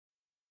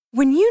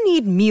When you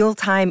need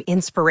mealtime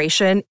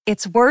inspiration,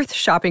 it's worth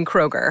shopping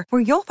Kroger,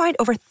 where you'll find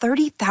over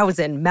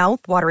 30,000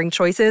 mouth-watering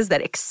choices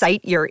that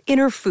excite your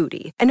inner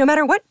foodie. And no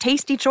matter what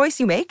tasty choice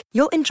you make,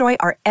 you'll enjoy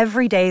our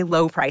everyday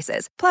low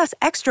prices, plus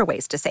extra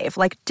ways to save,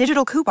 like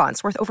digital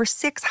coupons worth over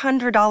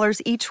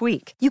 $600 each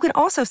week. You can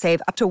also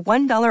save up to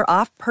 $1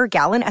 off per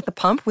gallon at the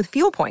pump with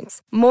fuel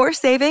points. More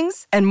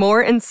savings and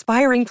more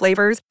inspiring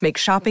flavors make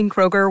shopping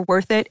Kroger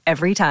worth it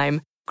every time.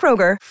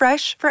 Kroger,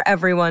 fresh for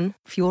everyone.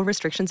 Fuel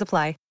restrictions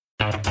apply.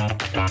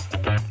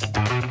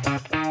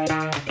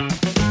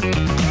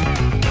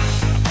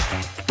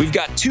 We've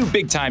got two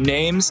big-time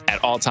names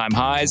at all-time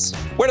highs.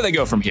 Where do they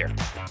go from here?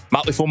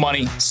 Motley Fool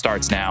Money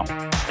starts now.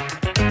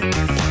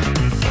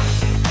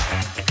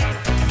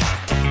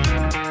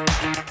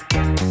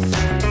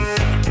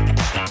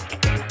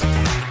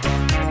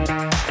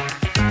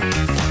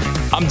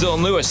 I'm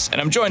Dylan Lewis,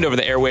 and I'm joined over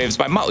the airwaves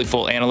by Motley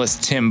Fool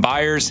analyst Tim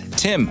Byers.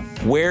 Tim,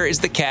 where is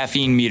the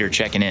caffeine meter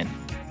checking in?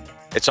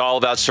 It's all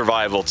about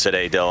survival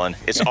today, Dylan.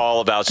 It's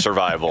all about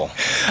survival.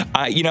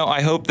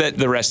 I hope that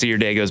the rest of your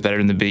day goes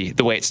better than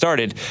the way it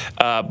started.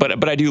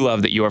 But I do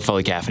love that you are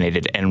fully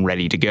caffeinated and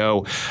ready to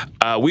go.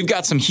 We've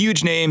got some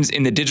huge names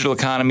in the digital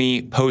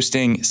economy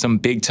posting some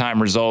big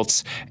time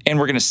results, and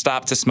we're going to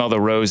stop to smell the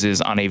roses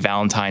on a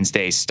Valentine's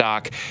Day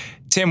stock.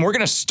 Tim, we're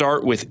going to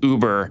start with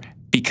Uber,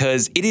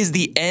 because it is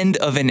the end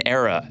of an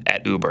era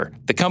at Uber.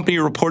 The company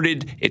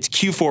reported its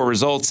Q4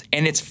 results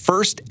and its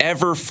first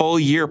ever full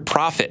year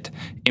profit.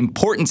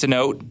 Important to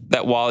note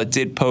that while it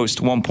did post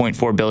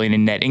 $1.4 billion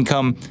in net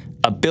income,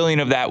 $1 billion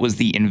of that was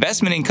the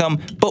investment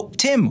income. But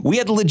Tim, we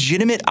had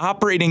legitimate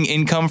operating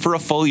income for a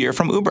full year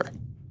from Uber.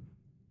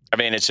 I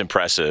mean, it's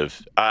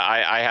impressive.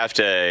 I have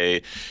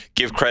to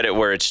give credit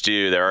where it's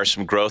due. There are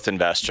some growth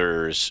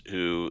investors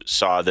who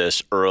saw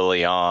this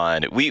early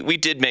on. We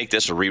did make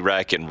this a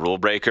re-rec in Rule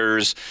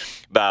Breakers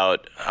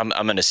about, I'm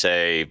going to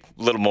say,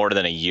 a little more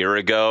than a year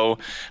ago.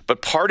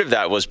 But part of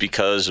that was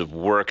because of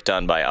work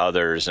done by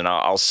others. And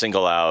I'll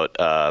single out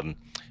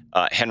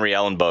Henry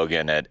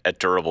Ellenbogen at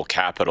Durable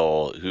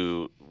Capital,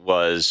 who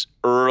was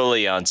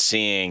early on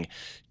seeing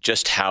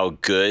just how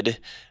good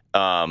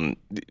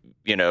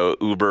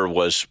Uber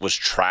was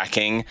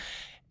tracking.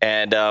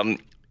 And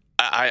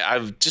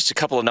I've just a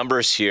couple of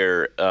numbers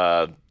here,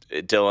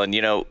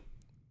 Dylan.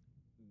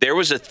 There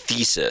was a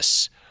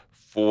thesis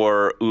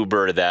for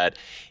Uber that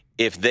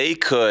if they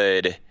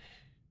could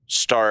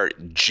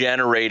start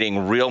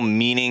generating real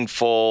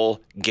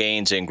meaningful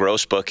gains in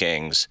gross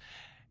bookings,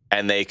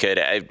 and they could,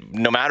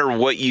 no matter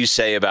what you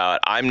say about,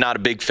 I'm not a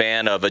big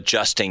fan of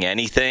adjusting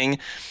anything,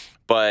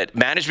 but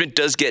management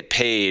does get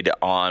paid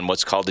on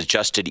what's called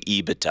adjusted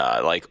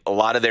EBITDA. Like, a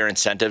lot of their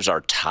incentives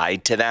are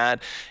tied to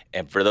that.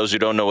 And for those who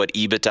don't know what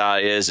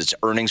EBITDA is, it's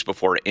earnings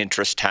before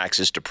interest,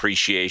 taxes,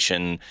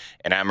 depreciation,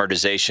 and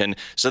amortization.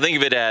 So think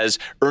of it as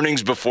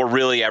earnings before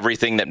really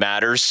everything that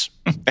matters,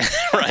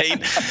 right?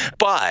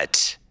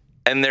 But,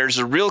 and there's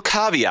a real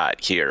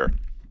caveat here,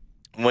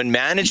 when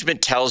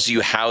management tells you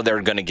how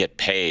they're going to get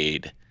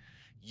paid,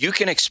 you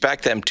can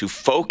expect them to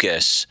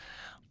focus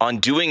on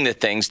doing the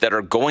things that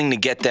are going to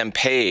get them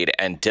paid.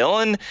 And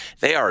Dylan,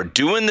 they are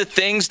doing the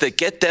things that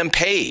get them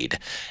paid.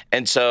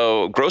 And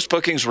so gross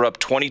bookings were up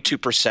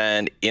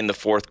 22% in the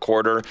fourth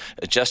quarter.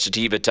 Adjusted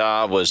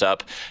EBITDA was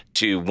up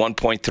to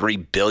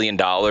 $1.3 billion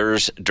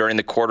during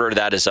the quarter.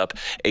 That is up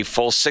a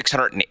full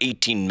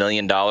 $618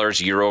 million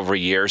year over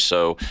year.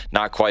 So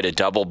not quite a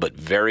double, but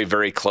very,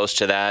 very close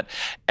to that.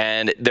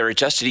 And their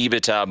adjusted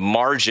EBITDA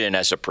margin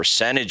as a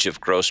percentage of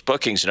gross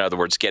bookings, in other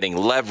words, getting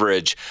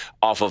leverage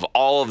off of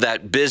all of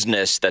that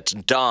business that's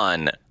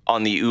done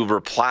on the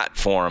Uber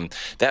platform,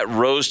 that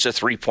rose to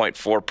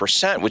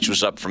 3.4%, which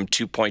was up from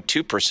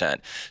 2.2%.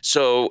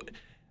 So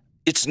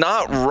it's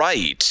not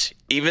right,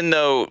 even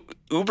though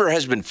Uber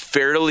has been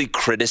fairly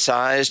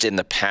criticized in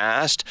the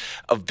past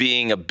of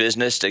being a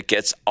business that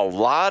gets a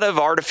lot of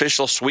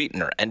artificial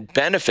sweetener and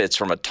benefits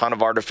from a ton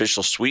of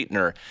artificial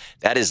sweetener.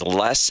 That is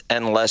less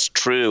and less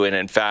true. And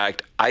in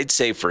fact, I'd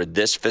say for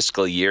this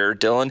fiscal year,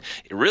 Dylan,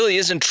 it really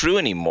isn't true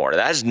anymore.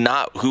 That's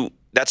not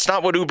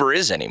what Uber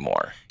is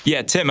anymore.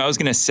 Yeah, Tim, I was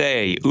going to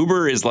say,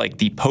 Uber is like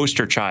the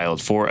poster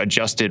child for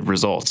adjusted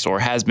results, or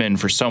has been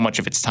for so much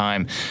of its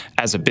time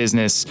as a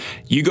business.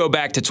 You go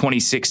back to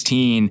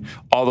 2016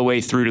 all the way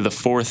through to the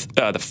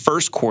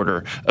first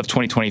quarter of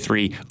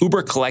 2023,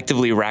 Uber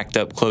collectively racked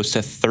up close to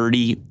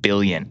 $30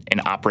 billion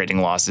in operating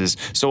losses.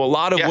 So a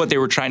lot of what they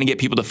were trying to get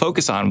people to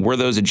focus on were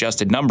those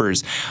adjusted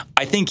numbers.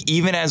 I think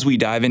even as we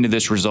dive into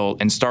this result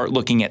and start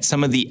looking at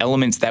some of the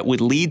elements that would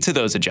lead to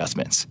those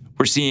adjustments,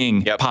 we're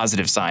seeing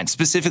positive signs,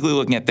 specifically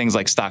looking at things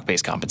like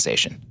stock-based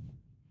compensation.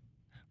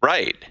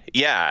 Right.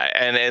 Yeah.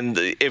 And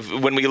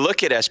when we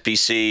look at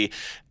SBC,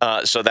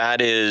 so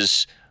that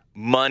is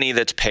money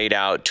that's paid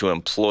out to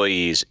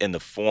employees in the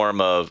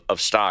form of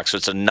stock. So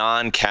it's a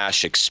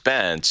non-cash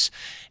expense.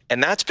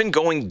 And that's been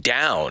going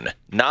down,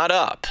 not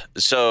up.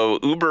 So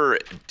Uber,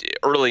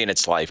 early in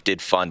its life,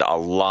 did fund a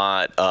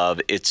lot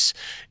of its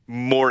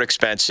more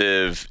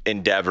expensive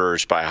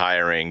endeavors by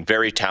hiring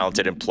very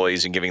talented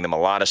employees and giving them a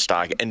lot of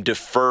stock and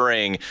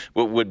deferring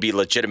what would be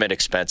legitimate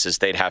expenses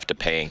they'd have to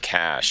pay in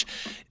cash.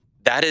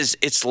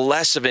 It's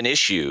less of an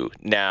issue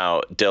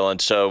now, Dylan.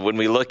 So when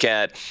we look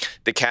at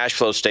the cash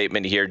flow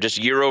statement here, just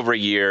year over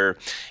year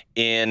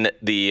in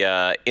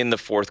the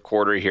fourth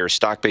quarter here,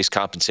 stock-based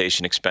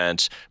compensation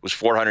expense was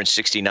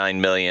 $469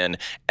 million,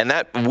 and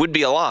that would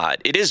be a lot.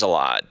 It is a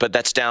lot, but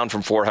that's down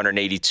from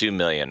 $482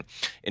 million.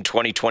 In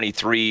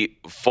 2023,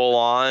 full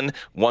on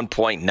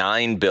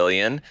 $1.9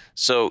 billion.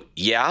 So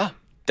yeah,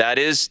 that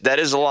is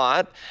a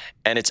lot.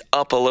 And it's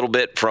up a little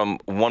bit from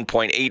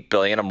 $1.8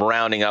 billion. I'm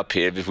rounding up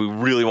here. If we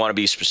really want to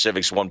be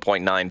specific, it's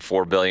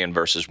 $1.94 billion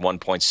versus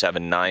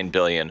 $1.79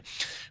 billion.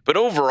 But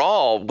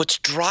overall, what's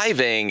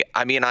driving,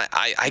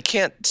 I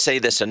can't say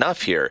this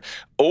enough here,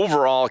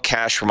 overall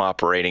cash from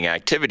operating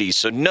activities.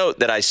 So note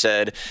that I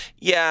said,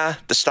 yeah,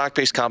 the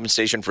stock-based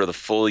compensation for the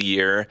full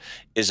year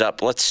is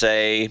up, let's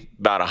say,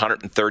 about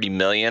 $130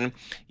 million.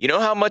 You know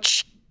how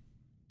much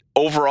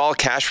overall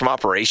cash from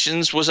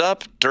operations was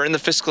up during the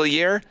fiscal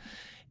year?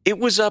 It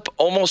was up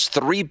almost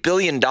 $3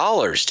 billion,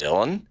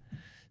 Dylan.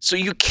 So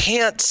you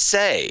can't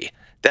say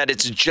that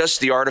it's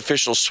just the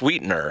artificial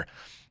sweetener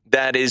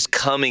that is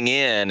coming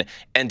in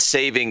and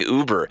saving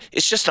Uber.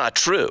 It's just not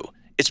true.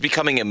 It's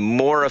becoming a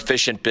more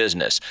efficient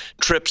business.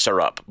 Trips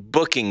are up.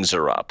 Bookings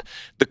are up.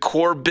 The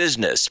core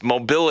business,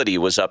 mobility,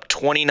 was up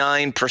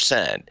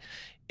 29%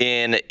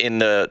 in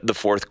the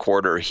fourth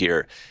quarter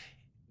here.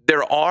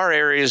 There are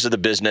areas of the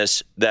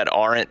business that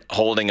aren't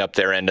holding up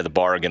their end of the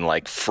bargain,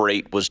 like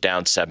freight was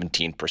down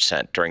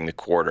 17% during the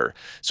quarter.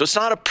 So it's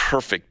not a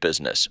perfect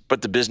business,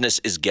 but the business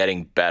is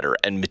getting better,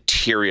 and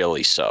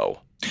materially so.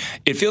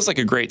 It feels like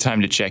a great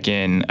time to check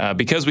in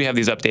because we have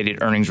these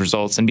updated earnings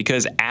results, and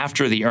because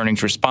after the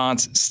earnings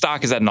response,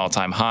 stock is at an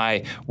all-time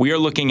high. We are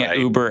looking at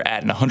Uber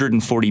at an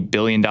 $140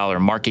 billion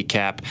market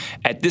cap.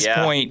 At this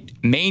point,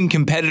 main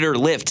competitor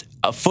Lyft,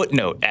 a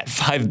footnote at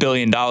 $5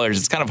 billion.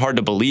 It's kind of hard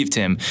to believe,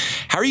 Tim.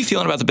 How are you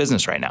feeling about the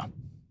business right now?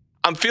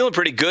 I'm feeling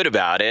pretty good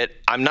about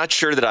it. I'm not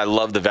sure that I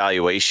love the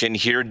valuation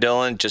here,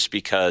 Dylan, just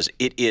because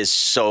it is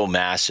so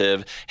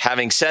massive.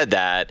 Having said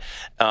that,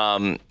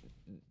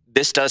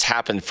 this does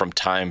happen from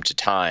time to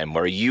time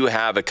where you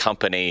have a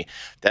company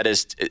that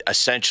has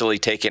essentially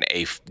taken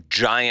a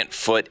giant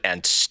foot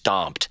and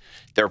stomped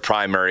their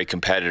primary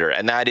competitor.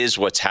 And that is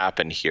what's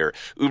happened here.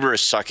 Uber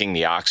is sucking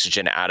the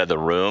oxygen out of the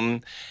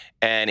room.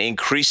 And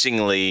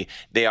increasingly,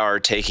 they are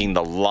taking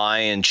the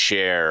lion's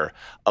share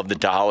of the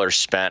dollars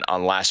spent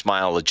on last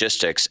mile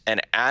logistics.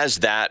 And as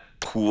that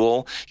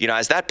pool,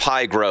 as that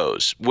pie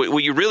grows,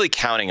 what you're really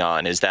counting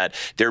on is that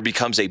there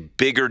becomes a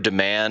bigger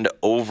demand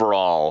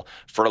overall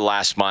for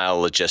last mile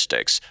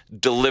logistics,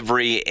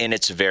 delivery in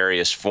its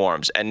various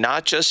forms, and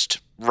not just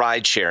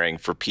ride sharing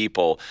for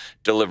people,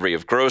 delivery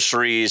of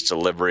groceries,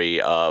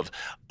 delivery of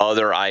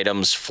other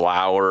items,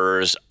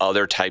 flowers,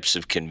 other types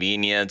of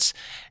convenience.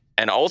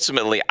 And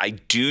ultimately, I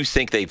do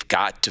think they've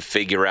got to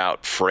figure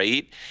out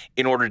freight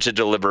in order to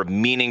deliver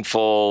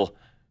meaningful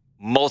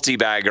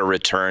multi-bagger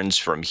returns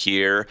from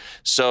here.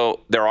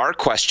 So there are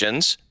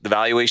questions. The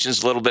valuation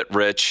is a little bit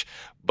rich,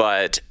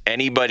 but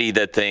anybody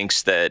that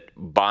thinks that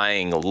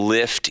buying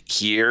Lyft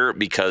here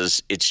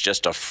because it's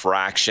just a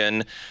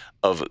fraction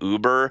of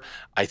Uber,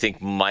 I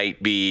think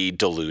might be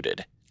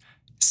deluded.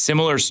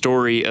 Similar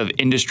story of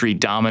industry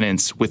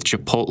dominance with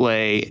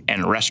Chipotle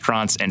and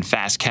restaurants and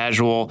fast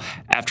casual.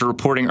 After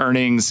reporting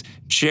earnings,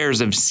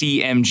 shares of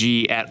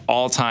CMG at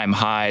all-time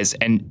highs.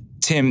 And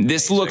Tim,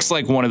 this looks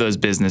like one of those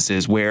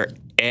businesses where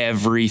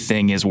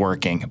everything is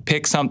working.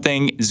 Pick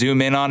something,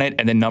 zoom in on it,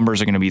 and the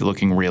numbers are going to be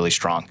looking really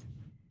strong.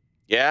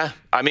 Yeah,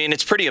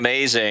 it's pretty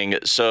amazing.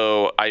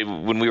 So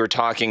when we were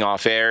talking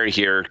off air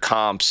here,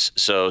 comps,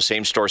 so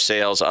same store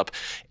sales up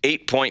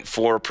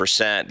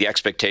 8.4%. The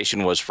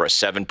expectation was for a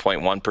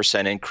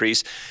 7.1%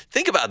 increase.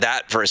 Think about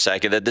that for a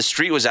second, that the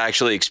street was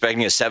actually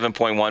expecting a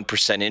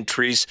 7.1%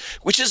 increase,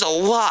 which is a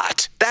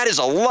lot. That is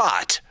a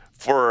lot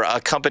for a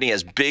company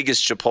as big as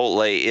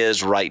Chipotle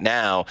is right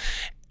now.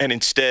 And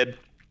instead,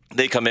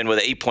 they come in with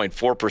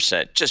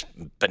 8.4%, just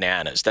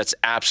bananas. That's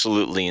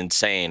absolutely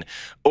insane.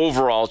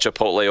 Overall,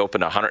 Chipotle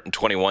opened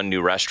 121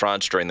 new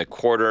restaurants during the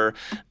quarter.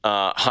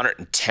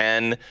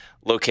 110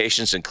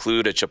 locations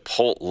include a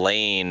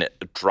Chipotlane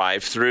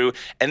drive-through.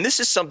 And this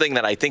is something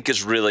that I think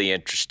is really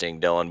interesting,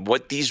 Dylan.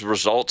 What these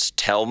results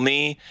tell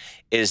me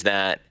is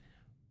that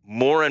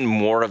more and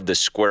more of the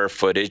square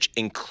footage,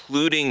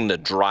 including the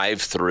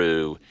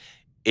drive-through,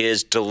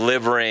 is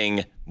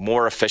delivering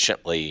more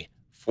efficiently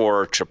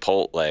for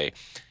Chipotle.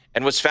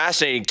 And what's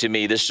fascinating to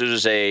me, this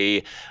is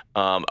a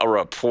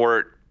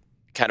report,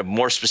 kind of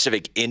more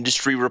specific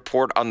industry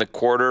report on the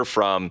quarter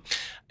from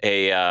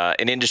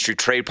an industry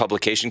trade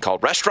publication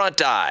called Restaurant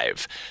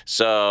Dive.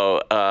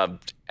 So,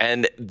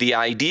 and the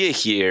idea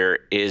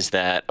here is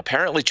that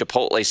apparently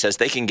Chipotle says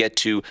they can get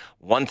to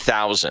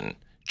 1,000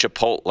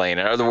 Chipotlane, in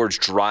other words,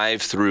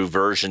 drive-through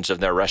versions of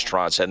their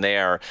restaurants, and they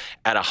are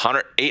at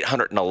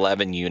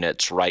 811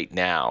 units right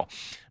now.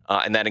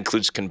 And that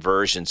includes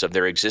conversions of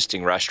their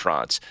existing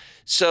restaurants.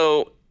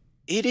 So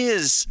It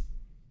is.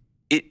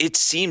 It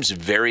seems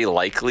very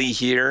likely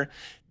here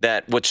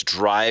that what's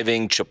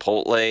driving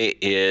Chipotle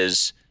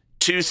is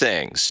two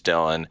things,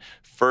 Dylan.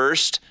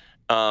 First,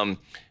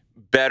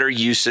 better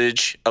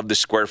usage of the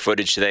square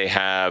footage they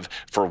have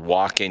for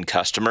walk-in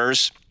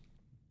customers,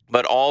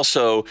 but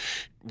also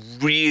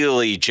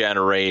really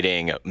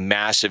generating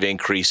massive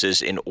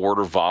increases in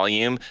order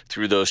volume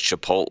through those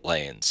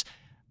Chipotlanes.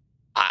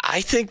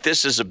 I think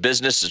this is a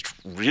business that's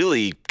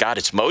really got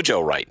its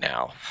mojo right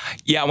now.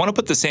 Yeah, I want to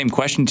put the same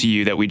question to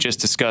you that we just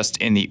discussed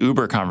in the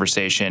Uber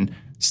conversation.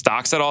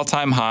 Stocks at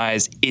all-time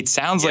highs. It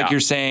sounds like you're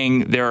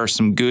saying there are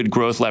some good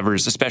growth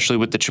levers, especially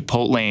with the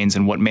Chipotlanes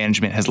and what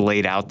management has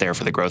laid out there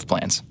for the growth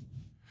plans.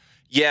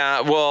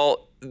 Yeah,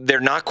 well, they're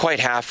not quite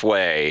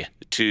halfway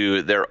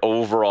to their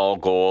overall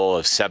goal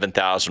of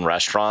 7,000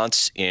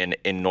 restaurants in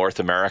North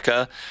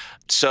America.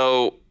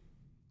 So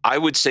I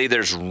would say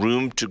there's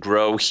room to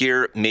grow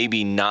here,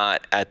 maybe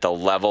not at the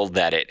level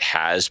that it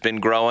has been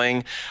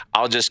growing.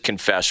 I'll just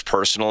confess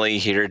personally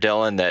here,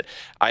 Dylan, that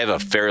I have a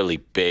fairly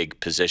big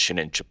position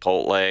in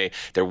Chipotle.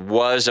 There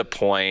was a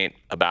point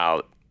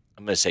about,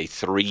 I'm going to say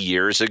 3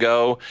 years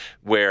ago,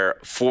 where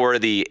for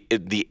the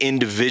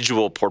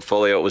individual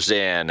portfolio it was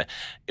in,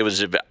 it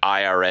was an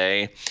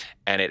IRA,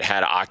 and it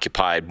had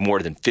occupied more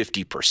than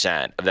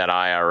 50% of that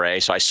IRA.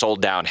 So I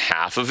sold down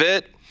half of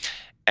it.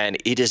 And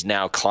it is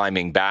now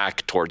climbing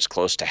back towards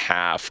close to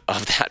half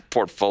of that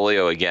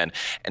portfolio again.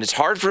 And it's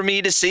hard for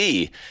me to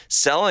see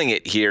selling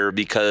it here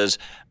because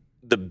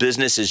the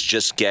business is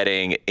just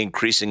getting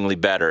increasingly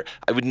better.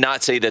 I would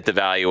not say that the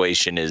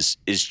valuation is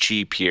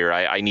cheap here.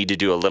 I need to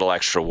do a little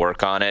extra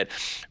work on it.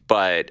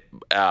 But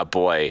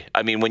boy,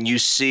 I mean, when you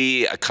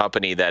see a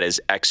company that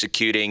is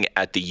executing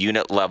at the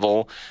unit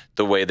level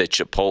the way that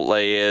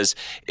Chipotle is,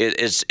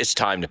 it's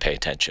time to pay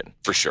attention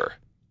for sure.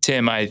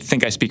 Tim, I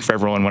think I speak for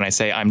everyone when I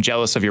say I'm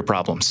jealous of your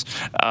problems.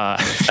 All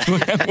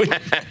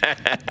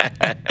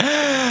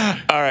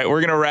right,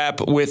 we're going to wrap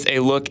with a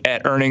look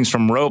at earnings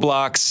from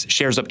Roblox.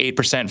 Shares up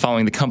 8%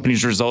 following the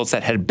company's results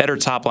that had better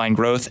top-line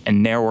growth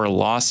and narrower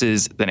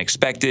losses than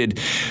expected.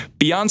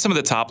 Beyond some of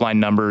the top-line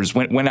numbers,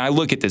 when I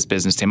look at this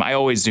business, Tim, I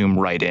always zoom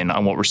right in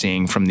on what we're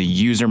seeing from the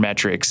user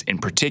metrics in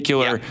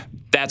particular. Yeah.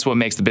 That's what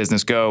makes the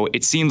business go.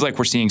 It seems like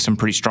we're seeing some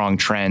pretty strong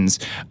trends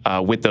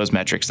with those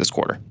metrics this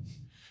quarter.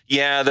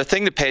 Yeah, the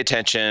thing to pay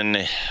attention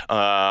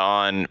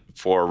on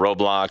for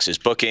Roblox is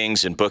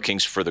bookings, and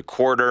bookings for the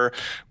quarter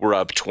were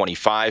up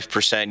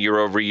 25% year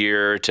over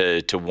year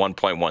to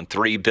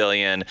 1.13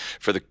 billion.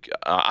 For the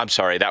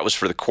that was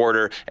for the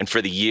quarter, and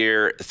for the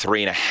year,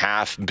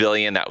 3.5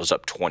 billion. That was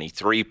up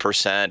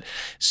 23%.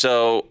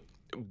 So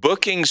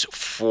bookings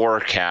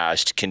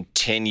forecast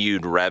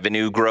continued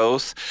revenue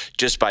growth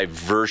just by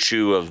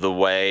virtue of the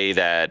way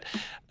that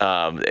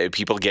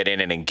people get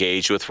in and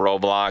engage with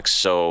Roblox.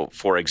 So,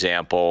 for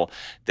example,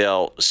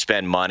 they'll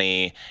spend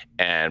money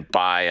and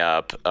buy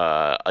up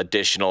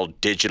additional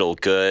digital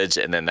goods,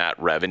 and then that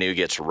revenue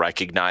gets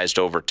recognized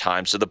over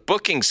time. So the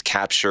bookings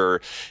capture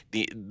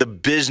the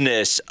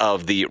business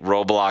of the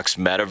Roblox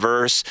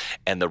metaverse,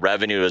 and the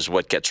revenue is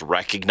what gets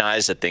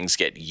recognized, that things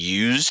get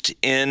used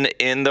in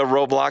the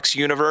Roblox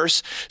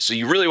universe. So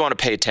you really want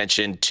to pay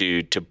attention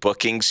to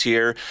bookings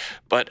here.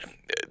 But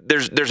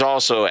there's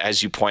also,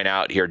 as you point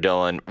out here,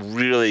 Dylan,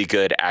 really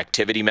good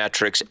activity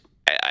metrics.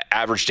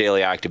 Average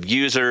daily active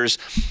users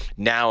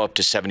now up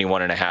to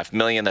 71.5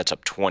 million. That's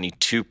up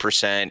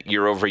 22%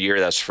 year over year.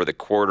 That's for the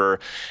quarter.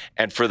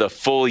 And for the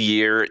full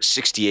year,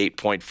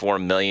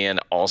 68.4 million,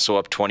 also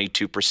up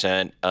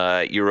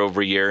 22% year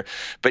over year.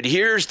 But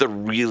here's the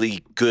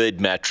really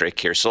good metric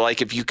here. So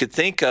like if you could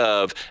think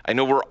of, I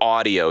know we're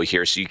audio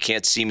here, so you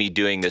can't see me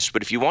doing this,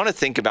 but if you want to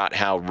think about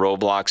how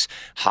Roblox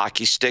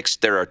hockey sticks,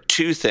 there are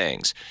two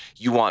things.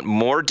 You want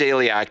more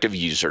daily active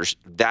users.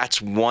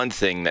 That's one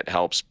thing that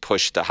helps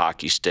push the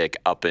hockey stick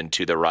up and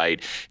to the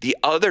right. The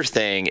other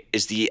thing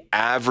is the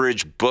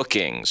average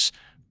bookings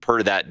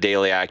per that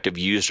daily active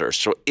user.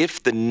 So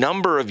if the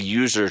number of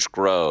users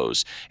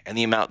grows and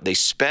the amount they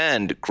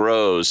spend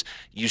grows,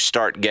 you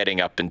start getting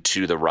up and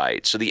to the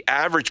right. So the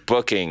average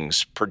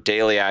bookings per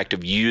daily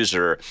active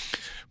user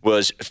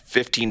was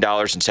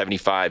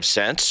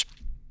 $15.75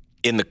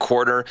 in the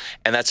quarter,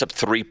 and that's up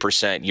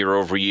 3% year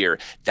over year.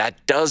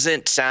 That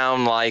doesn't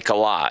sound like a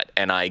lot,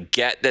 and I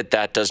get that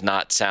that does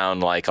not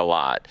sound like a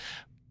lot,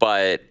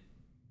 but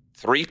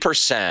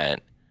 3%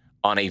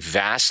 on a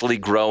vastly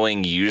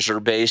growing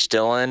user base,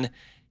 Dylan,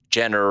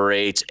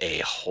 generates a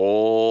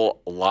whole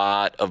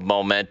lot of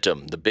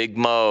momentum. The big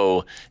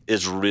mo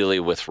is really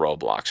with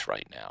Roblox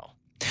right now.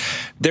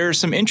 There are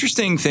some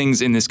interesting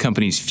things in this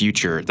company's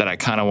future that I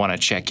kind of want to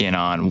check in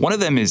on. One of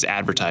them is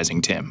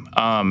advertising, Tim.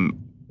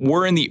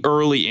 We're in the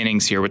early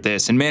innings here with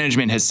this, and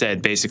management has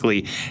said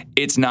basically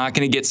it's not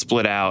going to get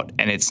split out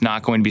and it's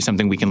not going to be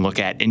something we can look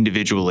at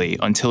individually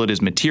until it is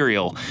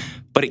material.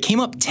 But it came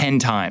up 10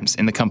 times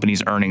in the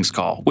company's earnings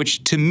call,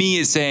 which to me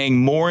is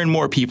saying more and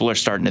more people are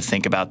starting to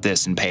think about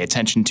this and pay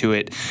attention to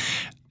it.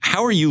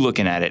 How are you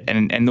looking at it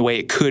and the way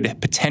it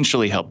could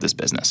potentially help this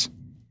business?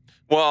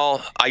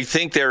 Well, I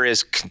think there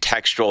is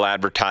contextual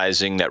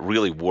advertising that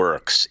really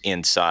works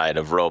inside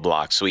of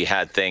Roblox. We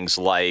had things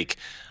like,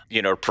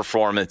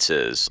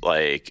 performances,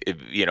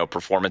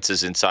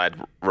 performances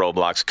inside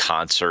Roblox,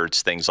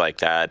 concerts, things like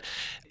that.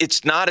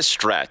 It's not a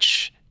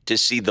stretch to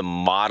see the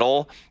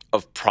model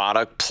of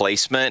product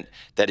placement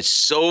that is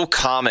so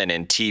common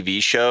in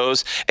TV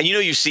shows. And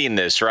you've seen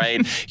this,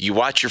 right? You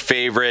watch your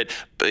favorite,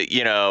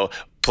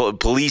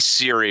 police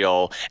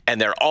serial, and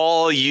they're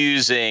all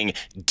using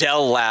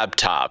Dell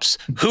laptops.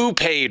 Who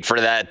paid for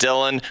that,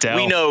 Dylan? Dell.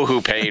 We know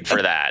who paid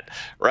for that,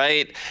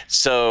 right?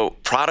 So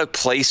product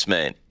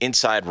placement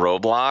inside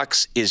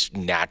Roblox is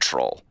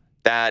natural.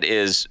 That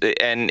is,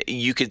 and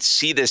you could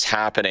see this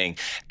happening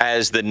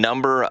as the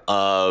number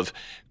of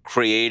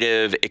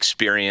creative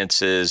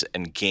experiences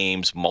and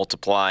games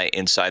multiply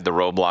inside the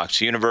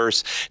Roblox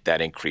universe. That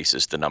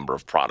increases the number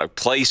of product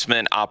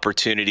placement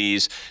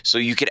opportunities. So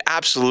you could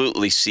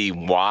absolutely see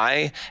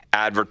why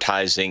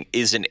advertising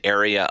is an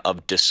area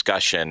of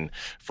discussion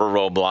for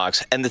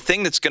Roblox. And the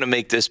thing that's going to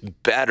make this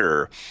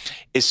better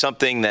is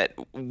something that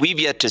we've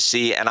yet to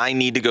see, and I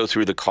need to go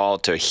through the call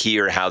to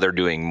hear how they're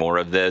doing more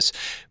of this.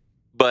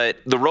 But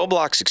the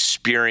Roblox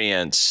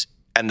experience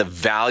and the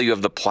value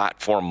of the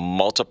platform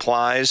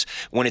multiplies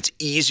when it's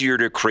easier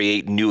to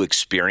create new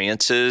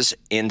experiences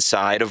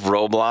inside of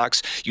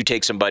Roblox. You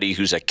take somebody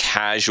who's a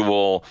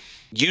casual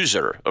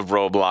user of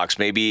Roblox,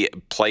 maybe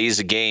plays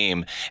a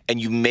game, and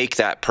you make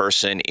that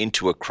person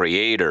into a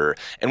creator.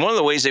 And one of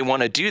the ways they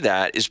want to do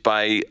that is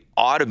by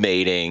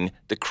automating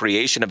the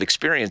creation of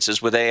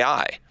experiences with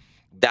AI.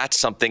 That's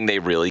something they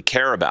really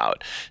care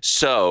about.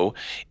 So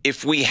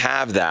if we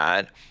have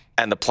that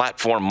and the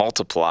platform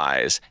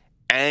multiplies,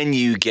 and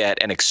you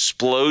get an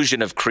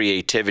explosion of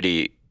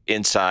creativity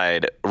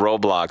inside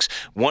Roblox,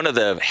 one of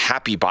the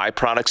happy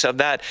byproducts of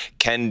that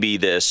can be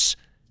this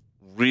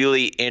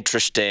really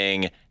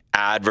interesting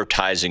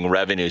advertising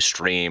revenue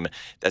stream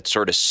that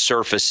sort of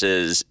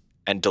surfaces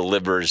and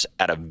delivers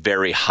at a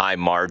very high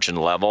margin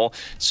level.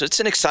 So it's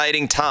an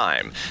exciting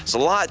time. There's a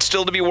lot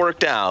still to be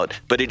worked out,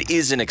 but it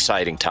is an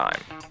exciting time.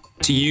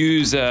 To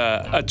use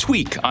a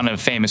tweak on a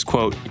famous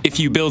quote, if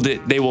you build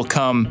it, they will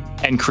come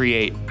and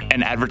create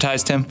and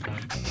advertise, Tim?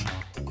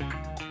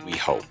 We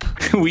hope.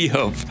 We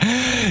hope.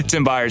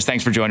 Tim Byers,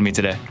 thanks for joining me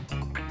today.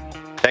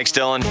 Thanks,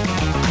 Dylan.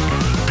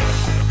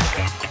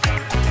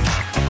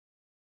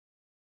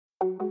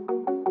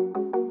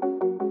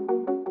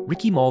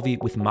 Ricky Mulvey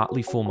with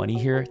Motley Fool Money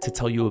here to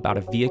tell you about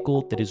a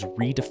vehicle that is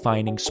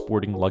redefining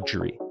sporting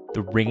luxury,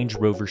 the Range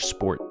Rover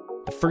Sport.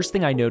 The first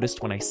thing I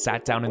noticed when I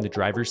sat down in the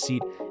driver's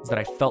seat is that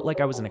I felt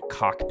like I was in a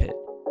cockpit.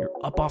 You're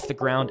up off the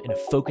ground in a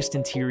focused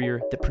interior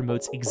that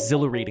promotes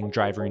exhilarating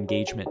driver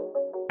engagement.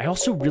 I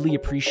also really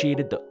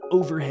appreciated the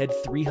overhead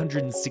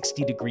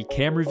 360-degree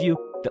camera view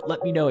that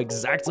let me know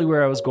exactly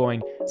where I was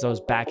going as I was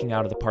backing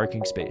out of the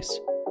parking space.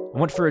 I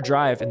went for a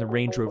drive in the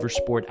Range Rover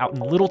Sport out in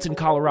Littleton,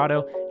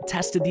 Colorado, and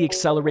tested the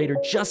accelerator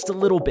just a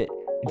little bit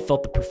and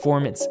felt the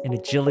performance and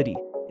agility.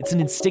 It's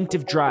an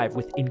instinctive drive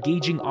with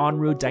engaging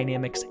on-road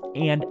dynamics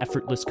and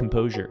effortless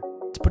composure.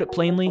 To put it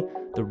plainly,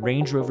 the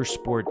Range Rover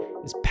Sport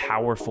is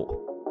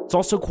powerful. It's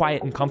also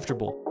quiet and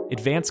comfortable.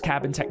 Advanced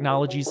cabin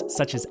technologies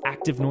such as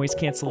active noise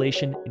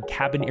cancellation and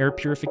cabin air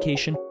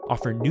purification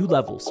offer new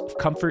levels of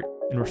comfort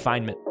and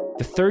refinement.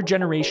 The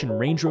third-generation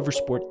Range Rover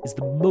Sport is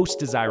the most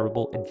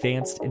desirable,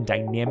 advanced, and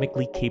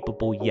dynamically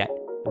capable yet.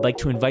 I'd like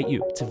to invite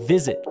you to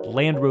visit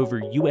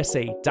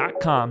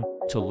LandRoverUSA.com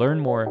to learn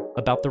more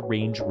about the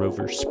Range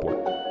Rover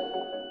Sport.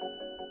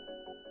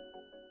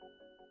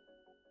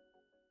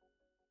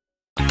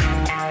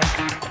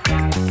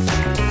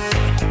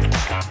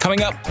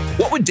 Coming up,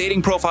 what would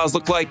dating profiles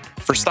look like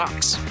for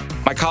stocks?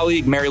 My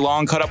colleague Mary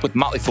Long caught up with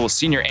Motley Fool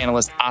senior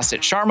analyst Asit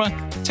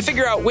Sharma to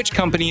figure out which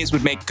companies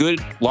would make good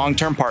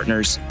long-term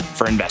partners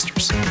for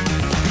investors.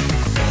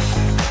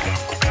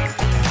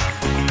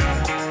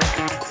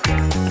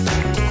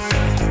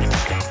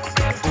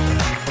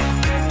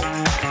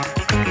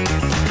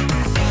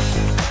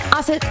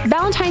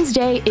 Valentine's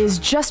Day is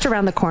just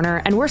around the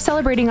corner, and we're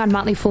celebrating on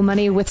Motley Fool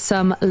Money with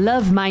some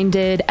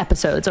love-minded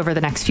episodes over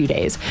the next few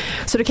days.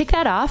 So to kick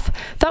that off,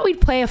 thought we'd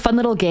play a fun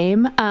little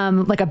game,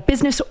 like a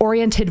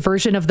business-oriented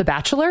version of The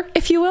Bachelor,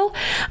 if you will.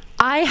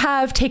 I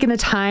have taken the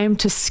time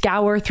to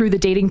scour through the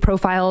dating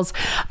profiles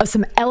of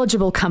some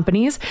eligible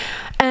companies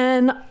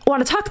and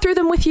want to talk through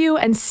them with you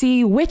and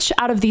see which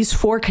out of these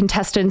 4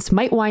 contestants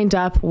might wind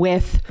up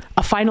with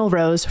a final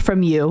rose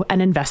from you, an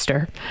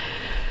investor.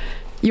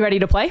 You ready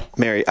to play?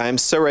 Mary, I'm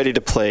so ready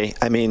to play.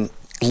 I mean,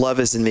 love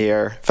is in the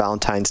air.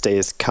 Valentine's Day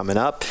is coming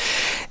up.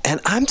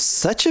 And I'm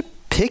such a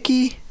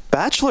picky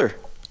bachelor.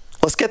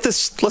 Let's get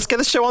this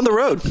show on the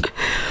road.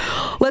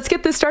 Let's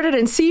get this started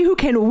and see who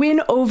can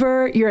win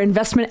over your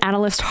investment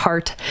analyst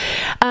heart.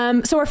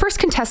 So our first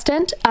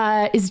contestant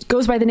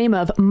goes by the name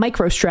of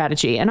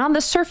MicroStrategy. And on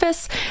the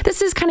surface,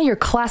 this is kind of your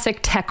classic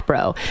tech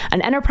bro,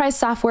 an enterprise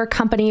software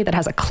company that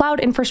has a cloud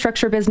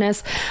infrastructure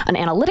business, an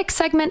analytics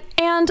segment,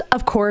 and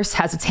of course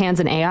has its hands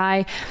in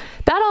AI.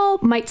 That all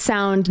might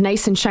sound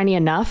nice and shiny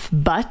enough,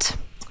 but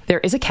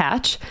there is a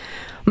catch.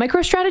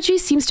 MicroStrategy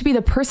seems to be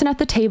the person at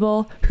the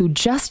table who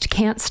just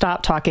can't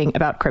stop talking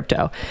about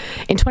crypto.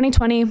 In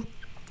 2020,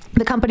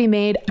 the company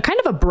made a kind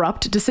of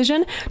abrupt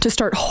decision to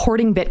start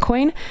hoarding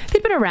Bitcoin.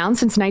 They'd been around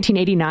since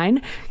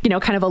 1989,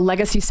 kind of a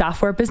legacy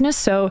software business.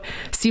 So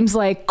seems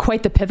like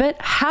quite the pivot.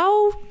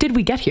 How did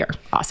we get here,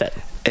 Asit?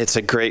 It's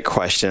a great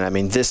question. I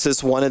mean, this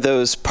is one of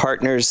those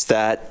partners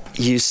that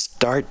you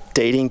start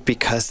dating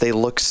because they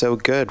look so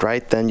good,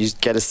 right? Then you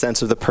get a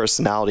sense of the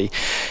personality.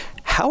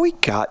 How we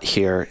got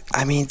here,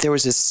 I mean, there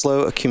was this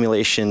slow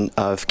accumulation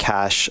of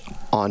cash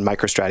on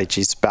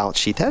MicroStrategy's balance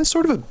sheet. That is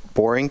sort of a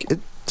boring,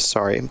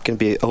 sorry, I'm going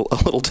to be a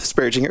little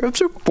disparaging here.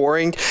 It's a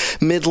boring,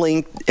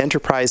 middling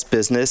enterprise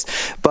business,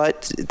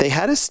 but they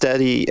had a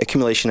steady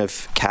accumulation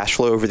of cash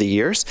flow over the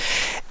years.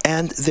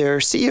 And their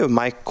CEO,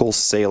 Michael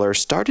Saylor,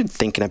 started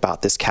thinking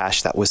about this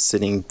cash that was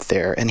sitting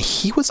there. And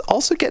he was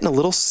also getting a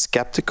little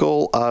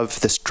skeptical of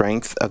the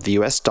strength of the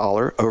US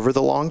dollar over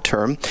the long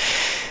term.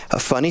 A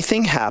funny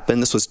thing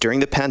happened. This was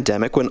during the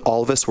pandemic when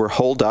all of us were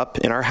holed up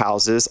in our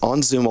houses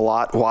on Zoom a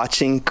lot,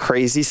 watching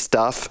crazy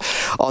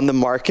stuff on the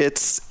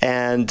markets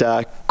and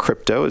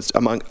crypto,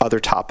 among other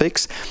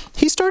topics.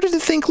 He started to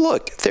think,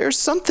 look, there's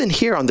something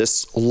here on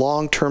this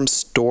long-term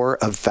store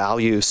of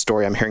value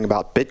story I'm hearing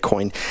about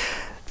Bitcoin.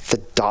 The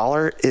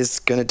dollar is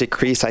going to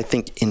decrease. I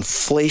think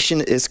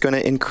inflation is going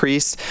to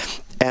increase.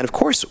 And of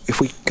course, if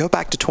we go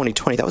back to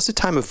 2020, that was a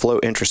time of low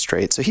interest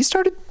rates. So he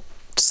started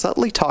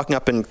subtly talking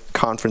up in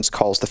conference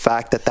calls the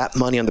fact that that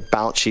money on the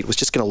balance sheet was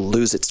just going to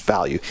lose its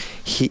value.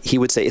 He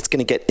would say it's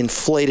going to get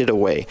inflated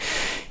away.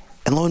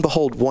 And lo and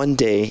behold, one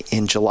day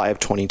in July of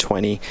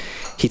 2020,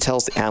 he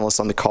tells the analysts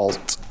on the call,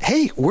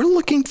 hey, we're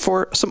looking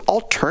for some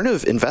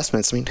alternative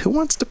investments. I mean, who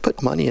wants to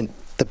put money in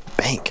the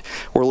bank?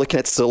 We're looking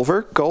at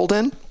silver, gold,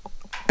 and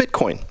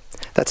Bitcoin.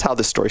 That's how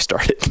this story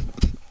started.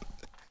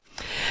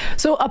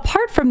 So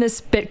apart from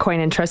this Bitcoin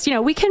interest,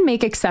 we can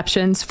make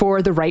exceptions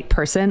for the right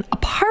person.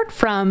 Apart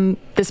from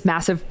this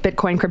massive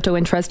Bitcoin crypto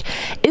interest,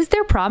 is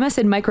there promise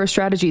in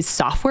MicroStrategy's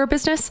software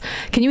business?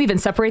 Can you even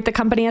separate the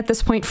company at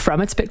this point from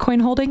its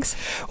Bitcoin holdings?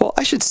 Well,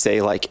 I should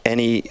say, like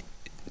any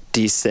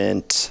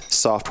decent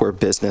software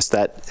business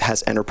that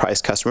has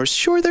enterprise customers,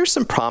 sure, there's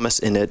some promise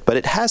in it, but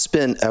it has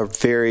been a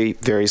very,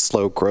 very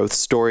slow growth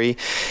story.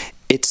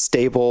 It's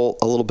stable,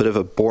 a little bit of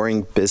a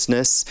boring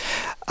business.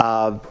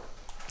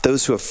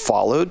 Those who have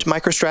followed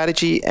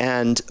MicroStrategy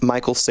and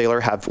Michael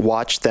Saylor have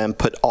watched them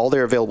put all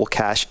their available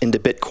cash into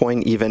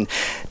Bitcoin, even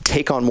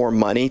take on more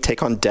money,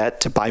 take on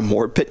debt to buy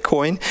more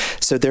Bitcoin.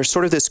 So there's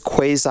sort of this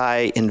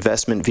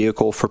quasi-investment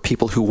vehicle for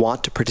people who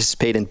want to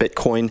participate in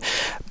Bitcoin,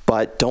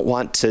 but don't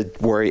want to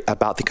worry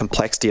about the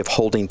complexity of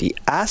holding the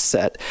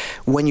asset.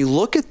 When you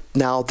look at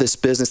now this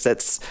business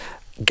that's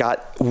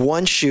got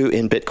one shoe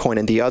in Bitcoin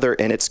and the other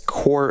in its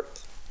core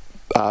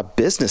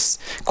business,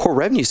 core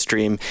revenue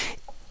stream,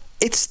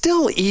 it's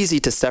still easy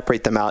to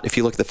separate them out if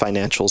you look at the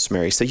financials,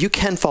 Mary. So you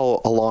can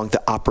follow along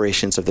the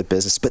operations of the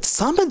business, but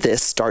some of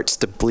this starts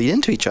to bleed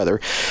into each other.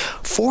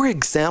 For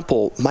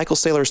example, Michael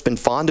Saylor has been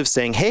fond of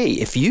saying, hey,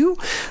 if you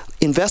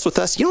invest with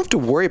us, you don't have to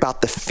worry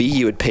about the fee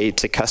you would pay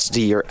to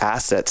custody your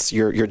assets,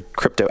 your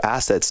crypto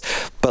assets.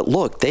 But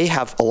look, they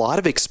have a lot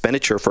of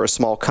expenditure for a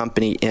small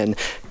company in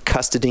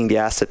custodying the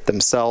asset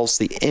themselves,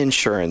 the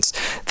insurance,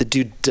 the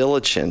due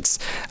diligence,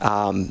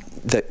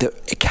 the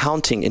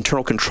accounting,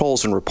 internal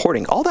controls, and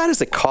reporting. All that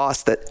is a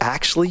cost that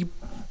actually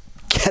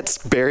gets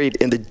buried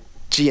in the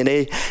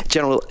G&A,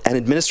 general and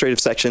administrative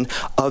section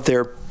of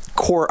their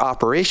core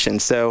operation.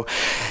 So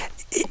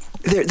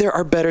there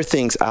are better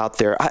things out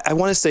there. I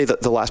want to say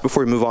that the last,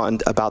 before we move on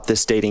about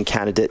this dating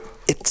candidate,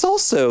 it's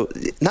also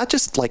not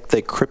just like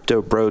the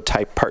crypto bro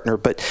type partner,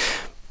 but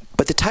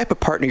the type of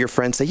partner your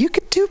friends say, you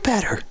could do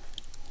better.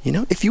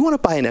 If you want to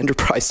buy an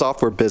enterprise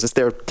software business,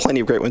 there are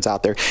plenty of great ones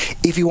out there.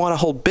 If you want to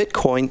hold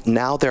Bitcoin,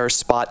 now there are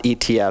spot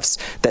ETFs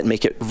that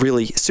make it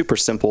really super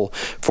simple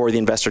for the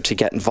investor to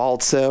get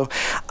involved. So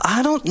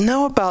I don't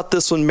know about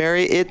this one,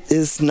 Mary. It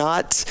is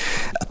not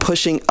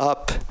pushing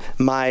up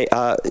my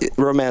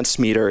romance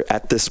meter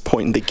at this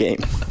point in the game.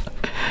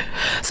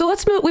 So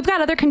let's move. We've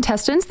got other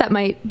contestants that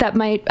might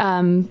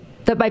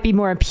be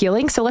more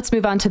appealing. So let's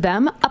move on to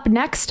them. Up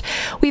next,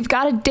 we've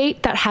got a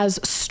date that has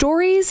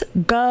stories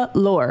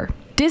galore.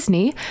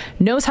 Disney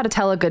knows how to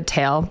tell a good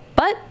tale,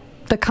 but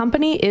the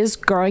company is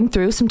going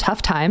through some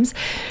tough times.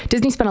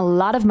 Disney spent a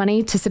lot of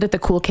money to sit at the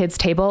cool kids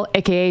table,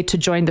 aka to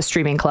join the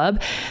streaming club.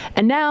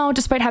 And now,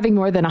 despite having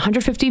more than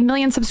 150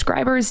 million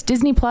subscribers,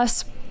 Disney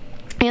Plus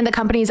and the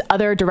company's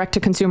other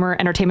direct-to-consumer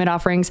entertainment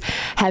offerings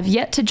have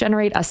yet to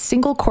generate a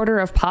single quarter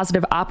of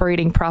positive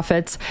operating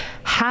profits.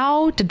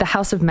 How did the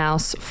House of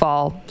Mouse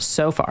fall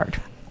so far?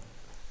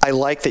 I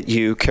like that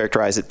you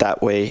characterize it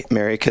that way,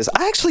 Mary, because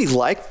I actually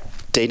like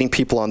dating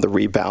people on the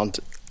rebound.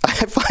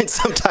 find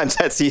sometimes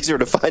that's easier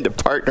to find a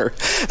partner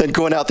than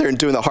going out there and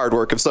doing the hard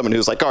work of someone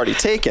who's like already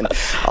taken.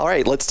 All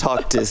right, let's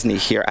talk Disney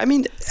here. I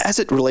mean, as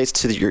it relates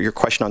to your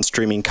question on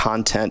streaming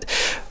content,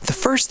 the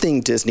first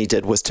thing Disney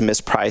did was to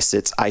misprice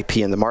its IP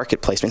in the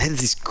marketplace. I mean, they had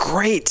these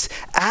great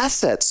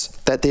assets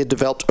that they had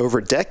developed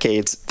over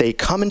decades. They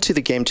come into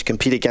the game to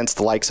compete against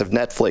the likes of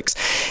Netflix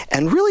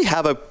and really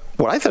have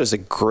what I thought was a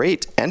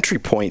great entry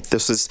point.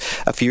 This was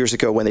a few years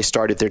ago when they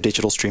started their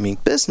digital streaming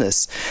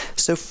business.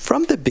 So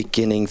from the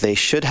beginning, they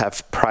should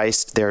have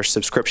priced their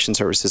subscription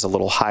services a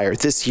little higher.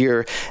 This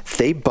year,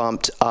 they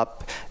bumped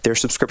up their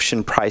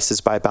subscription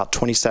prices by about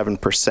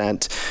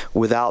 27%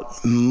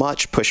 without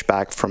much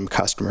pushback from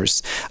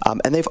customers.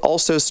 And they've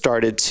also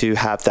started to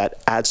have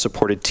that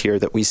ad-supported tier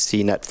that we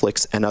see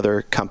Netflix and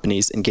other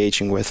companies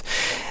engaging with.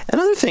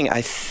 Another thing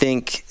I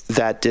think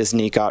that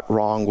Disney got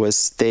wrong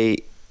was they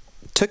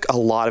took a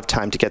lot of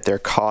time to get their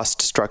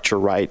cost structure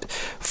right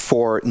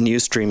for new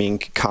streaming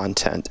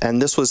content. And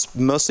this was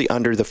mostly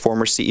under the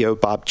former CEO,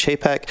 Bob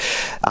Chapek.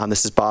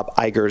 This is Bob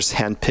Iger's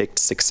handpicked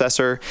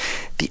successor.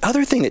 The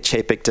other thing that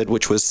Chapek did,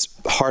 which was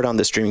hard on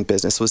the streaming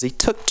business, was he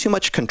took too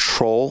much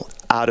control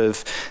out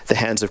of the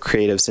hands of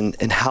creatives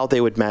and how they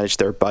would manage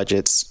their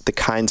budgets, the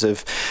kinds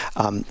of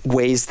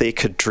ways they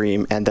could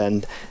dream, and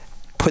then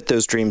put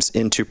those dreams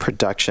into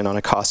production on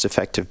a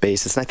cost-effective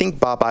basis. And I think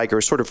Bob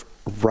Iger sort of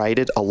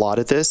righted a lot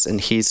of this, and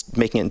he's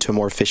making it into a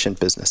more efficient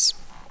business.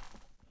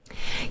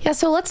 Yeah,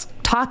 so let's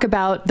talk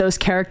about those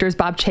characters,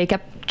 Bob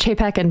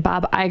Chapek and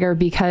Bob Iger,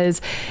 because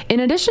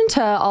in addition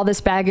to all this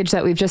baggage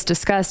that we've just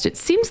discussed, it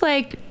seems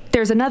like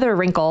there's another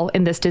wrinkle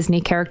in this Disney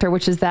character,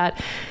 which is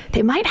that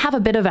they might have a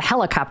bit of a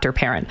helicopter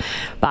parent.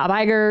 Bob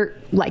Iger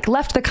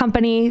left the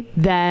company,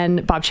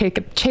 then Bob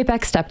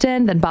Chapek stepped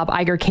in, then Bob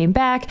Iger came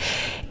back.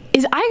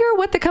 Is Iger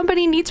what the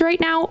company needs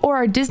right now, or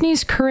are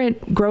Disney's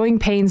current growing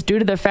pains due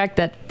to the fact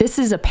that this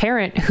is a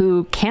parent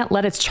who can't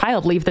let its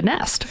child leave the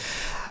nest?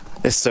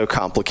 It's so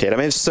complicated. I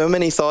mean, I have so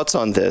many thoughts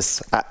on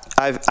this.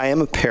 I am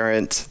a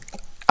parent.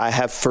 I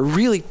have, for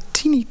really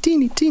teeny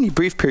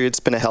brief periods,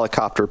 been a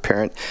helicopter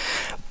parent.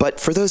 But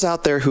for those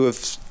out there who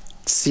have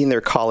seen their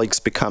colleagues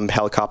become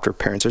helicopter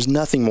parents, there's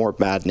nothing more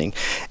maddening.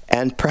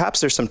 And perhaps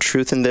there's some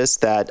truth in this,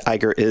 that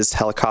Iger is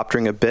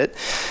helicoptering a bit.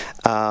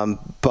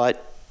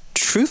 But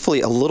truthfully,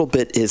 a little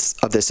bit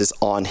of this is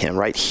on him,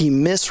 right? He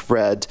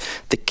misread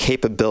the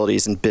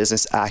capabilities and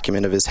business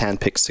acumen of his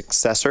handpicked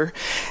successor,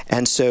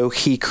 and so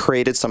he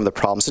created some of the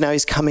problems. So now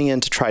he's coming in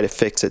to try to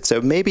fix it.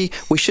 So maybe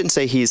we shouldn't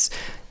say he's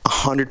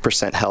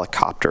 100%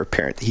 helicopter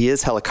parent. He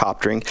is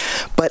helicoptering,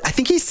 but I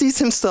think he sees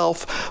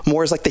himself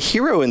more as like the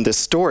hero in this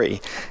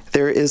story.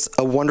 There is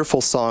a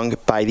wonderful song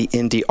by the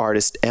indie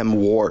artist M.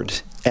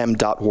 Ward,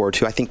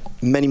 who I think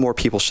many more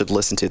people should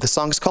listen to. The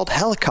song is called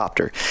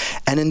Helicopter.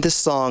 And in this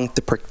song,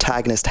 the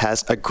protagonist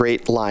has a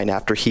great line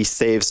after he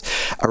saves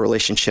a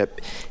relationship.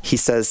 He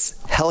says,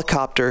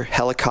 "Helicopter,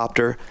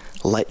 helicopter,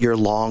 let your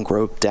long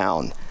rope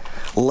down.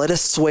 Let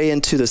us sway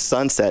into the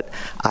sunset.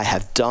 I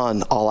have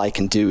done all I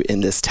can do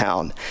in this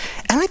town."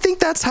 And I think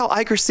that's how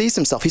Iger sees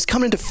himself. He's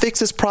coming to fix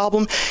his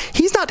problem.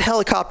 He's not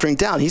helicoptering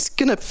down. He's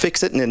going to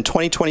fix it, and in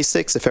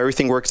 2026, if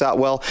everything works out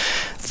well,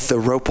 the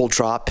rope will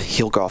drop.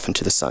 He'll go off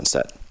into the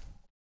sunset.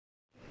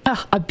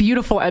 A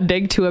beautiful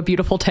ending to a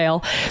beautiful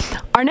tale.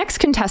 Our next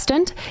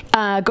contestant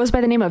goes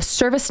by the name of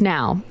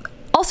ServiceNow.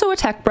 Also a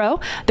tech bro.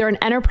 They're an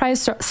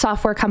enterprise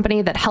software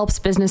company that helps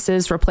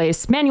businesses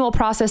replace manual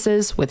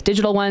processes with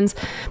digital ones.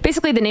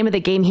 Basically, the name of the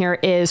game here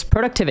is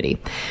productivity.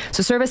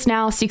 So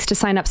ServiceNow seeks to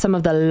sign up some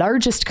of the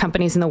largest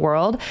companies in the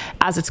world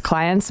as its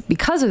clients.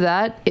 Because of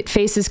that, it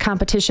faces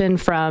competition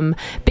from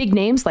big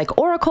names like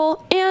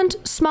Oracle and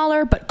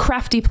smaller but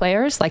crafty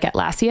players like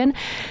Atlassian.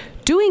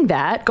 Doing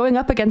that, going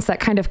up against that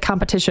kind of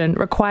competition,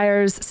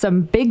 requires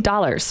some big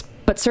dollars.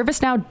 But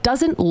ServiceNow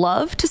doesn't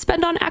love to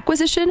spend on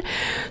acquisition.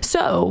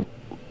 So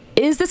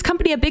is this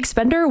company a big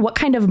spender? What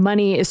kind of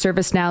money is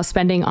ServiceNow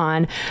spending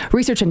on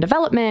research and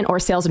development or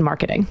sales and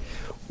marketing?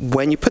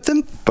 When you put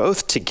them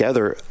both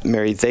together,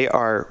 Mary, they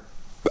are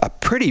a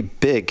pretty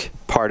big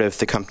part of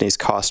the company's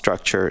cost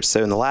structure.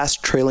 So in the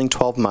last trailing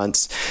 12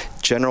 months,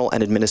 general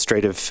and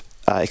administrative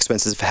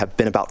expenses have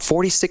been about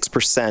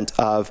 46%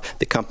 of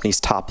the company's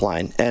top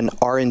line, and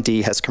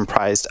R&D has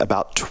comprised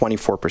about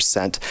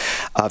 24%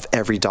 of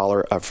every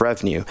dollar of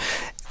revenue.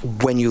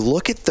 When you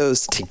look at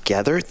those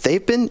together,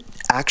 they've been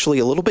actually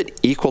a little bit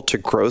equal to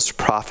gross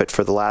profit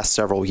for the last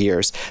several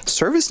years.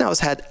 ServiceNow has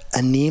had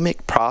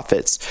anemic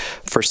profits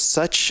for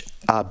such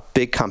a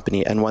big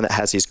company and one that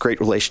has these great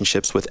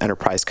relationships with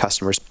enterprise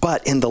customers.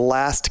 But in the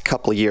last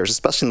couple of years,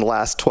 especially in the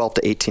last 12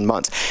 to 18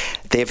 months,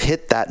 they've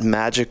hit that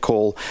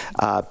magical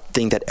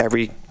thing that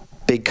every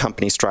big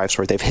company strives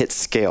for. They've hit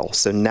scale.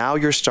 So now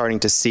you're starting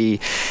to see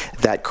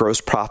that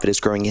gross profit is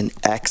growing in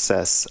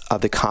excess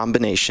of the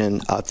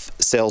combination of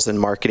sales and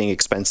marketing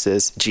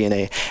expenses,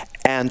 G&A,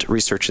 and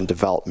research and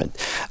development.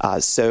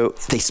 So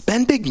they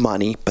spend big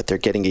money, but they're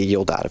getting a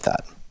yield out of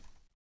that.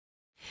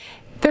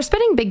 They're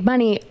spending big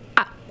money.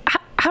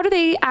 how do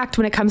they act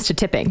when it comes to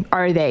tipping?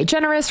 Are they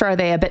generous or are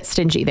they a bit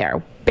stingy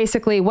there?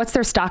 Basically, what's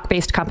their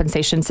stock-based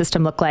compensation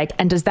system look like?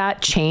 And does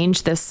that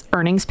change this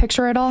earnings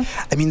picture at all?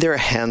 I mean, they're a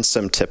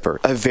handsome tipper,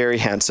 a very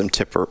handsome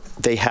tipper.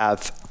 They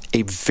have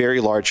a very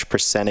large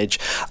percentage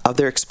of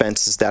their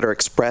expenses that are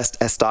expressed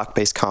as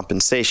stock-based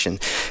compensation,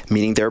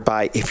 meaning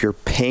thereby if you're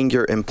paying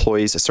your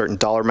employees a certain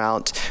dollar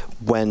amount,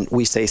 when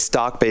we say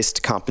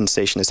stock-based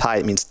compensation is high,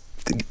 it means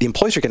the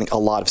employees are getting a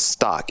lot of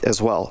stock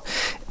as well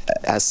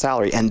as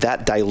salary, and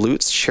that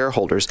dilutes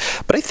shareholders.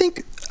 But I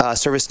think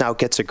ServiceNow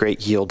gets a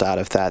great yield out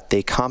of that.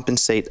 They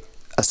compensate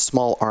a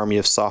small army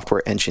of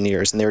software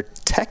engineers, and they're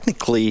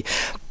technically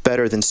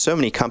better than so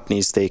many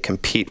companies they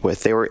compete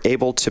with. They were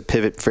able to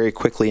pivot very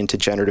quickly into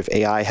generative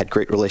AI, had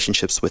great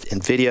relationships with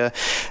NVIDIA.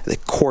 The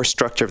core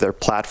structure of their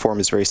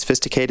platform is very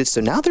sophisticated. So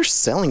now they're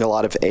selling a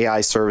lot of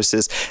AI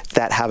services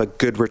that have a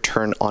good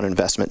return on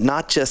investment,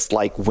 not just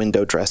like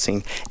window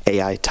dressing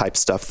AI type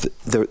stuff,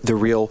 the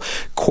real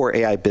core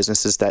AI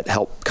businesses that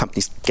help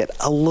companies get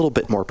a little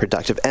bit more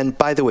productive. And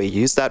by the way,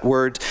 you used that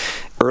word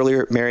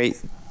earlier, Mary.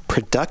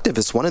 Productive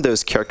is one of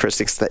those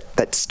characteristics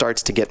that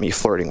starts to get me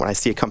flirting. When I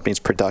see a company's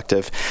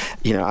productive,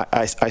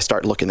 I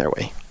start looking their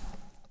way.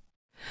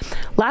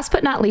 Last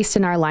but not least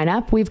in our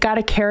lineup, we've got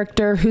a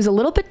character who's a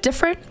little bit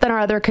different than our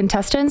other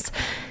contestants.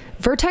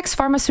 Vertex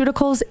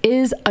Pharmaceuticals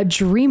is a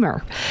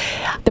dreamer.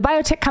 The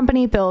biotech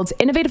company builds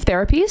innovative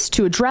therapies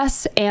to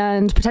address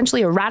and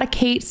potentially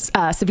eradicate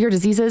severe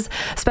diseases,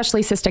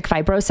 especially cystic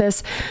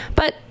fibrosis.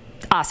 But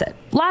Asit,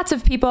 lots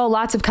of people,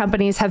 lots of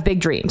companies have big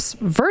dreams.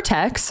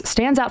 Vertex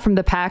stands out from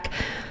the pack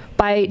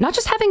by not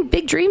just having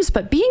big dreams,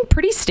 but being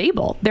pretty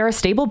stable. They're a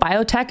stable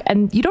biotech,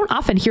 and you don't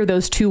often hear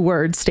those two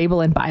words,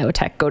 stable and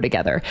biotech, go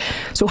together.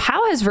 So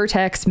how has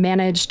Vertex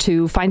managed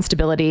to find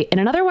stability in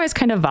an otherwise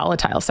kind of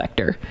volatile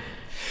sector?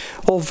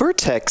 Well,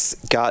 Vertex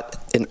got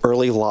an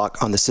early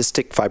lock on the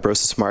cystic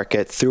fibrosis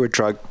market through a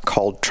drug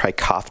called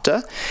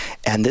Trikafta.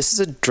 And this is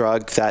a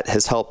drug that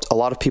has helped a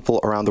lot of people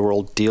around the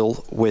world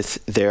deal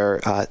with their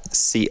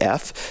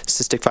CF,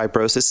 cystic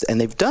fibrosis. And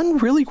they've done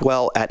really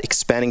well at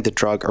expanding the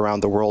drug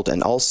around the world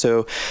and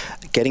also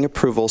getting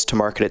approvals to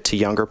market it to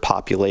younger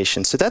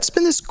populations. So that's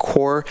been this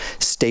core,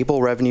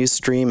 stable revenue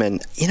stream.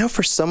 And,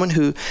 for someone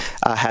who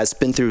has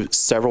been through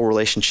several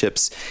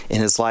relationships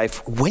in his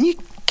life, when you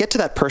get to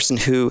that person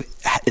who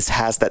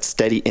has that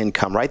steady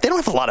income, right? They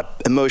don't have a lot of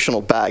emotional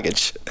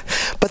baggage,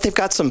 but they've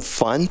got some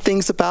fun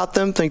things about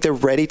them. I think they're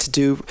ready to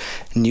do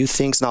new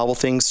things, novel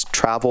things,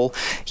 travel.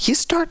 You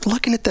start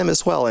looking at them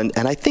as well. And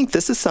I think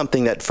this is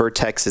something that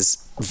Vertex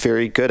is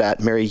very good at.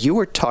 Mary, you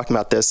were talking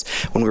about this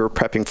when we were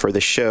prepping for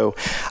the show,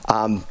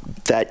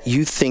 that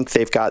you think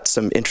they've got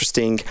some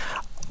interesting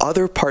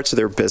other parts of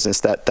their business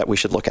that we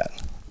should look at.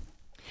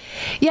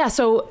 Yeah,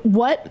 so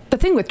the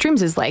thing with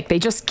dreams is they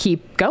just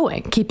keep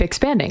going, keep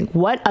expanding.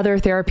 What other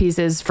therapies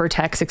is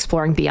Vertex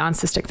exploring beyond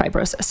cystic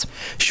fibrosis?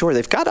 Sure,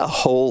 they've got a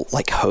whole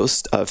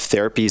host of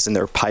therapies in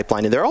their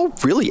pipeline, and they're all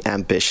really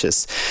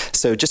ambitious.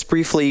 So just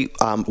briefly,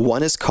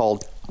 one is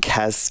called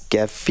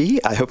Casgevy.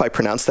 I hope I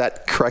pronounced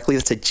that correctly.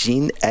 That's a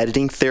gene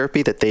editing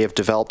therapy that they have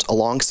developed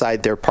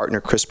alongside their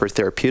partner CRISPR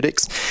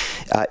Therapeutics.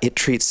 It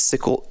treats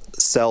sickle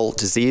cell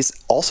disease,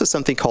 also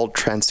something called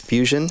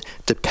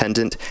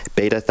transfusion-dependent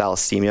beta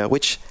thalassemia,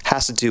 which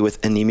has to do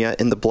with anemia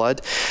in the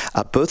blood.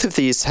 Both of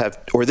these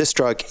this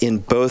drug in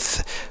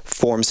both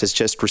forms has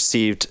just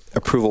received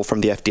approval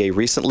from the FDA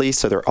recently,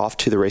 so they're off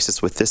to the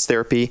races with this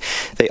therapy.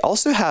 They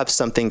also have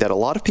something that a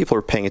lot of people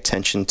are paying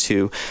attention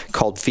to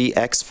called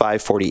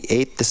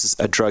VX548. This is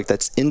a drug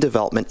that's in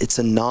development. It's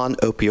a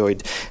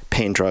non-opioid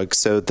pain drug.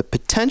 So the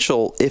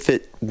potential, if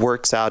it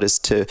works out, is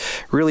to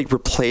really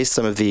replace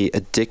some of the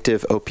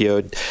addictive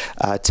opioid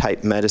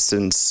type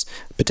medicines,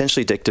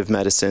 potentially addictive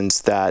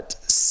medicines that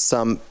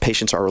some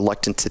patients are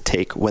reluctant to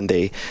take when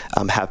they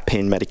have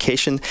pain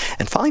medication.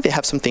 And finally, they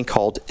have something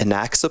called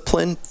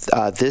inaxaplin.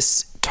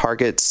 This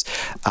targets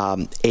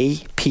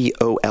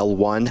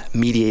APOL1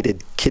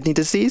 mediated kidney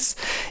disease.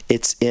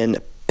 It's in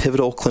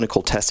pivotal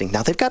clinical testing.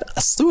 Now, they've got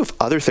a slew of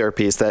other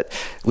therapies that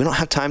we don't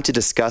have time to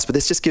discuss, but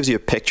this just gives you a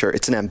picture.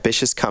 It's an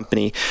ambitious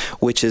company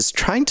which is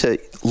trying to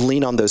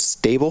lean on those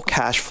stable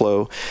cash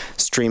flow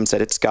streams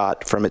that it's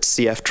got from its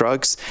CF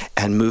drugs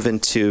and move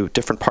into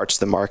different parts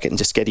of the market and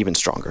just get even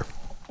stronger.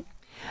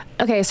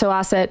 Okay, so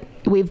Asit,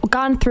 we've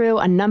gone through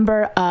a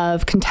number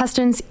of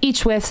contestants,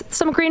 each with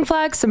some green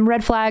flags, some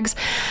red flags.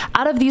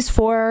 Out of these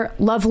four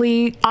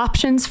lovely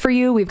options for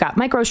you, we've got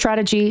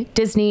MicroStrategy,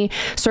 Disney,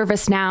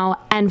 ServiceNow,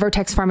 and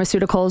Vertex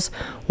Pharmaceuticals.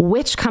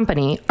 Which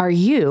company are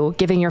you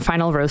giving your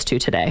final rose to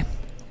today?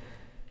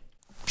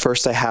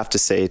 First, I have to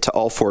say to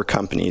all four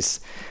companies,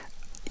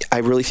 I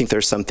really think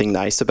there's something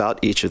nice about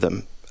each of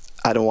them.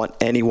 I don't want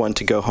anyone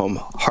to go home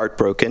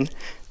heartbroken.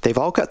 They've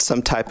all got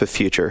some type of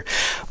future,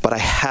 but I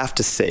have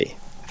to say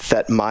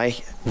that my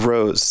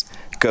rose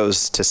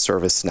goes to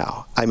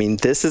ServiceNow. I mean,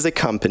 this is a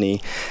company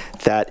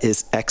that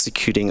is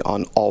executing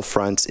on all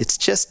fronts. It's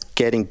just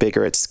getting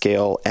bigger at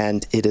scale,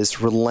 and it is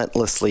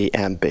relentlessly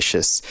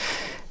ambitious.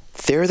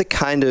 They're the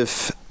kind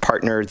of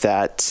partner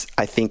that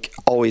I think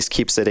always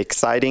keeps it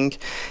exciting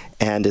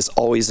and is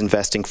always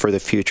investing for the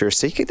future.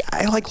 So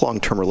I like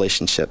long-term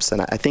relationships,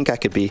 and I think I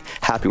could be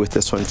happy with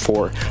this one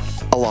for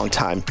a long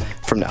time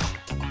from now.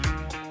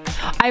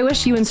 I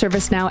wish you and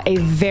ServiceNow a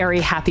very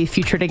happy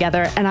future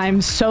together, and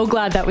I'm so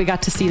glad that we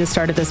got to see the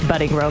start of this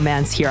budding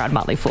romance here on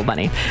Motley Fool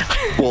Money.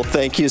 Well,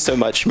 thank you so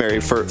much, Mary,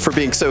 for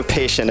being so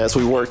patient as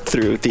we worked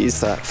through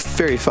these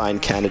very fine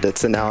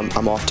candidates, and now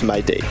I'm off to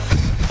my date.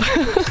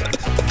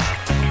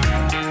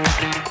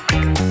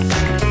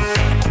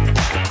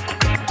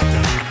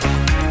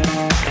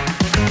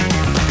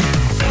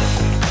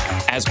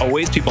 As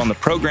always, people on the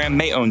program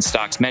may own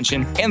stocks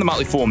mentioned, and the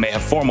Motley Fool may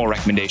have formal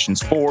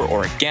recommendations for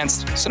or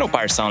against, so don't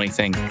buy or sell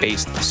anything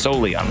based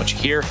solely on what you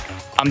hear.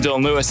 I'm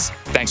Dylan Lewis.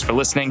 Thanks for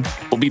listening.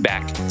 We'll be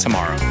back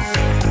tomorrow.